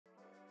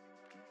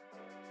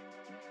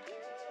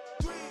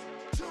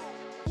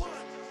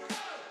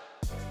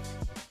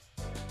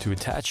To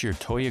attach your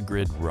Toya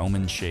Grid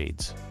Roman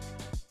shades,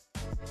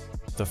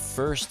 the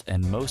first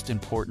and most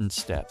important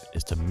step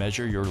is to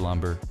measure your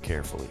lumber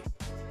carefully.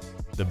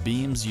 The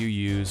beams you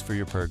use for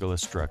your pergola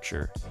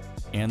structure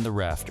and the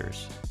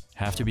rafters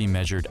have to be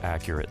measured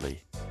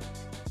accurately.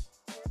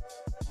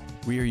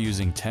 We are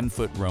using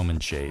 10-foot Roman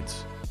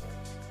shades.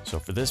 So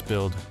for this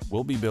build,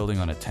 we'll be building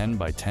on a 10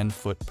 by 10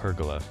 foot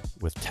pergola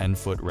with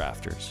 10-foot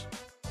rafters.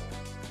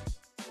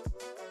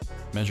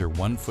 Measure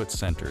 1 foot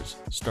centers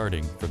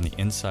starting from the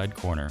inside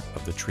corner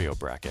of the trio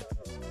bracket.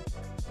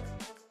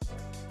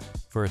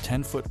 For a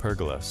 10-foot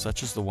pergola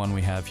such as the one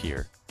we have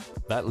here,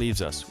 that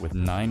leaves us with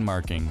 9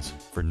 markings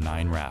for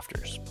 9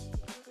 rafters.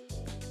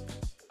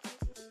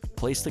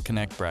 Place the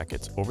connect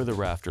brackets over the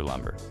rafter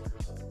lumber.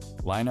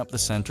 Line up the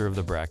center of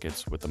the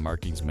brackets with the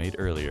markings made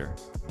earlier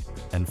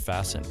and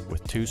fasten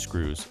with 2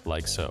 screws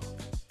like so,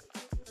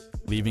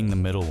 leaving the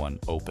middle one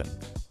open.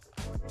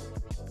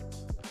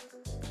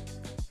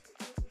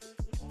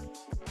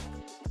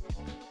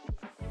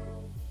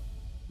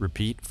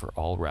 Repeat for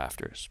all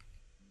rafters.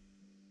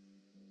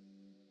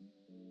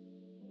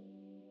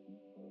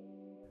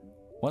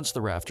 Once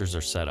the rafters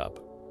are set up,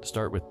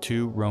 start with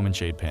 2 Roman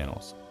shade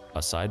panels,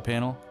 a side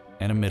panel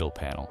and a middle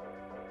panel.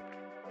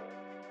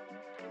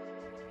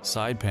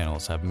 Side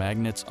panels have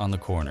magnets on the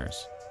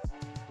corners.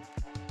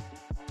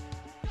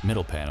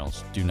 Middle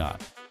panels do not.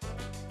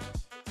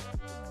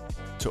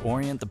 To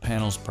orient the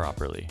panels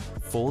properly,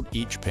 fold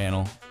each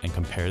panel and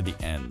compare the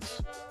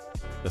ends.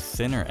 The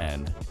thinner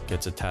end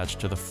gets attached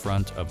to the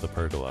front of the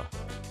pergola,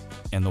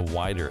 and the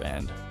wider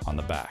end on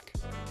the back.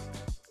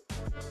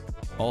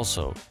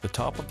 Also, the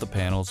top of the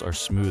panels are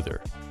smoother,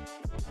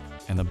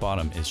 and the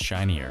bottom is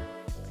shinier,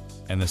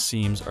 and the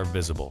seams are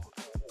visible.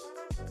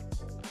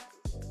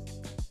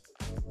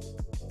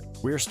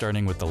 We are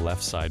starting with the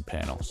left side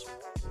panels.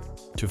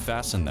 To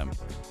fasten them,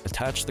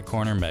 attach the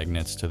corner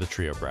magnets to the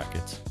trio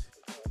brackets,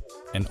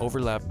 and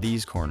overlap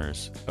these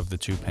corners of the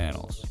 2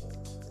 panels,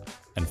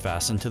 and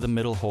fasten to the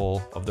middle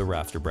hole of the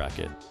rafter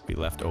bracket we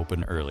left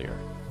open earlier.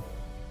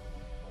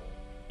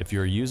 If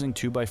you are using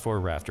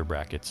 2x4 rafter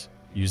brackets,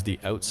 use the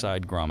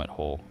outside grommet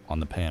hole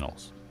on the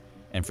panels,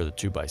 and for the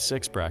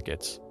 2x6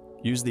 brackets,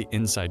 use the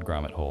inside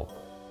grommet hole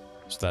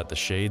so that the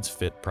shades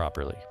fit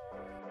properly.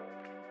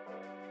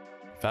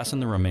 Fasten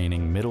the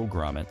remaining middle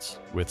grommets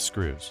with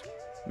screws,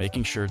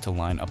 making sure to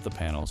line up the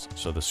panels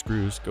so the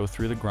screws go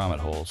through the grommet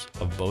holes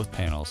of both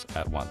panels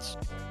at once.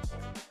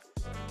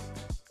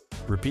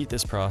 Repeat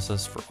this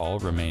process for all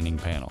remaining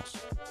panels.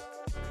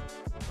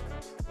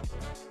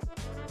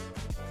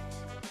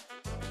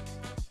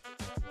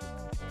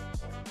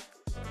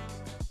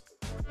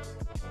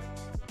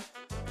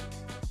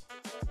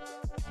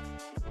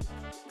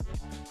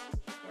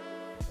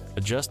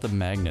 Adjust the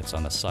magnets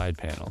on the side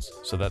panels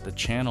so that the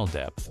channel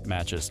depth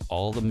matches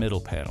all the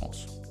middle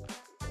panels.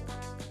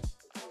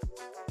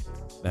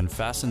 Then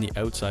fasten the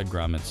outside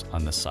grommets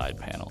on the side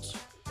panels.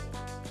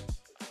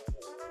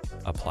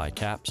 Apply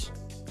caps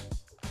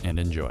and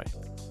enjoy.